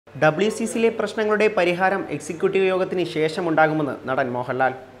WCCയിലെ പ്രശ്നങ്ങളുടെ പരിഹാരം എക്സിക്യൂട്ടീവ് യോഗത്തിന് ശേഷമുണ്ടാകുമെന്ന് നടൻ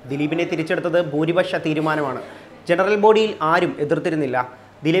മോഹൻലാൽ. ദിലീപിനെ തിരിച്ചെടുത്തത് ഭൂരിപക്ഷ തീരുമാനമാണ്. ജനറൽ ബോഡിയിൽ ആരും എതിർത്തിരുന്നില്ല.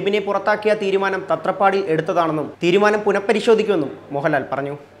 ദിലീപിനെ പുറത്താക്കിയ തീരുമാനം തത്രപ്പാടിൽ എടുത്തതാണെന്നും തീരുമാനം പുനഃപരിശോധിക്കുമെന്നും മോഹൻലാൽ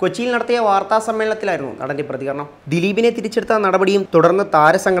പറഞ്ഞു. കൊച്ചിയിൽ നടത്തിയ വാർത്താ സമ്മേളനത്തിലായിരുന്നു നടന്റെ പ്രതികരണം. ദിലീപിനെ തിരിച്ചെടുത്ത നടപടിയും തുടർന്ന്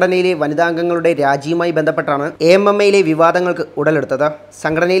താരസംഘടനയിലെ വനിതാംഗങ്ങളുടെ രാജിയുമായി ബന്ധപ്പെട്ടാണ് AMMയിലെ വിവാദങ്ങൾക്ക് ഉടലെടുത്തത്.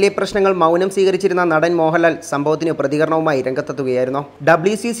 സംഘടനയിലെ പ്രശ്നങ്ങൾ മൗനം സ്വീകരിച്ചിരുന്ന നടൻ മോഹൻലാൽ സംഭവത്തിന് പ്രതികരണവുമായി രംഗത്തെത്തുകയായിരുന്നു.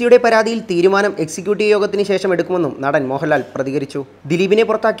 WCCയുടെ പരാതിയിൽ തീരുമാനം എക്സിക്യൂട്ടീവ് യോഗത്തിന് ശേഷം എടുക്കുമെന്നും നടൻ മോഹൻലാൽ പ്രതികരിച്ചു. ദിലീപിനെ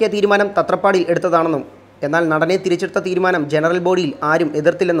പുറത്താക്കിയ തീരുമാനം തത്രപ്പാടിൽ എടുത്തതാണെന്നും എന്നാൽ നടനെ തിരിച്ചെടുത്ത തീരുമാനം ജനറൽ ബോഡിയിൽ ആരും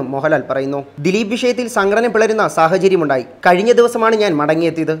എതിർത്തില്ലെന്നും മോഹൻലാൽ പറയുന്നു. ദിലീപ് വിഷയത്തിൽ സംഘടന പിളരുന്ന സാഹചര്യമുണ്ടായി. കഴിഞ്ഞ ദിവസമാണ് ഞാൻ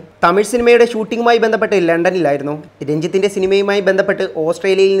മടങ്ങിയെത്തിയത്. തമിഴ് സിനിമയുടെ ഷൂട്ടിംഗുമായി ബന്ധപ്പെട്ട് ലണ്ടനിലായിരുന്നു. രഞ്ജിത്തിന്റെ സിനിമയുമായി ബന്ധപ്പെട്ട്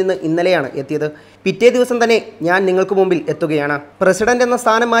ഓസ്ട്രേലിയയിൽ നിന്ന് ഇന്നലെയാണ് എത്തിയത്. പിറ്റേ ദിവസം തന്നെ ഞാൻ നിങ്ങൾക്ക് മുമ്പിൽ എത്തുകയാണ്. പ്രസിഡന്റ് എന്ന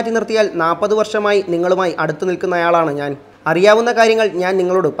സ്ഥാനം മാറ്റി നിർത്തിയാൽ 40 വർഷമായി നിങ്ങളുമായി അടുത്തു നിൽക്കുന്നയാളാണ് ഞാൻ. അറിയാവുന്ന കാര്യങ്ങൾ ഞാൻ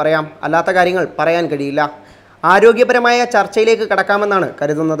നിങ്ങളോട് പറയാം, അല്ലാത്ത കാര്യങ്ങൾ പറയാൻ കഴിയില്ല. ആരോഗ്യപരമായ ചർച്ചയിലേക്ക് കടക്കാമെന്നാണ്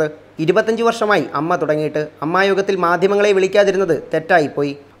കരുതുന്നത്. 25 വർഷമായി അമ്മ തുടങ്ങിയിട്ട്. അമ്മായോഗത്തിൽ മാധ്യമങ്ങളെ വിളിക്കാതിരുന്നത്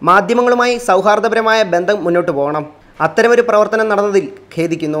തെറ്റായിപ്പോയി. മാധ്യമങ്ങളുമായി സൗഹാർദ്ദപരമായ ബന്ധം മുന്നോട്ട് പോകണം. അത്തരമൊരു പ്രവർത്തനം നടന്നതിൽ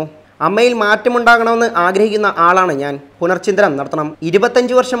ഖേദിക്കുന്നു. അമ്മയിൽ മാറ്റമുണ്ടാകണമെന്ന് ആഗ്രഹിക്കുന്ന ആളാണ് ഞാൻ. പുനർചിന്തനം നടത്തണം.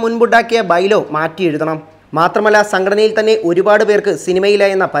 25 വർഷം മുൻപുണ്ടാക്കിയ ബൈലോ മാറ്റി എഴുതണം. മാത്രമല്ല സംഘടനയിൽ തന്നെ ഒരുപാട് പേർക്ക് സിനിമയില്ല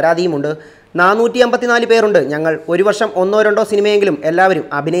എന്ന പരാതിയുമുണ്ട്. 454 പേരുണ്ട് ഞങ്ങൾ. ഒരു വർഷം 1-2 സിനിമയെങ്കിലും എല്ലാവരും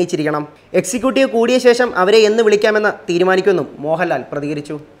അഭിനയിച്ചിരിക്കണം. എക്സിക്യൂട്ടീവ് കൂടിയ ശേഷം അവരെ എന്ന് വിളിക്കാമെന്ന് തീരുമാനിക്കുമെന്നും മോഹൻലാൽ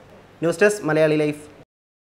പ്രതികരിച്ചു. News desk Malayali life.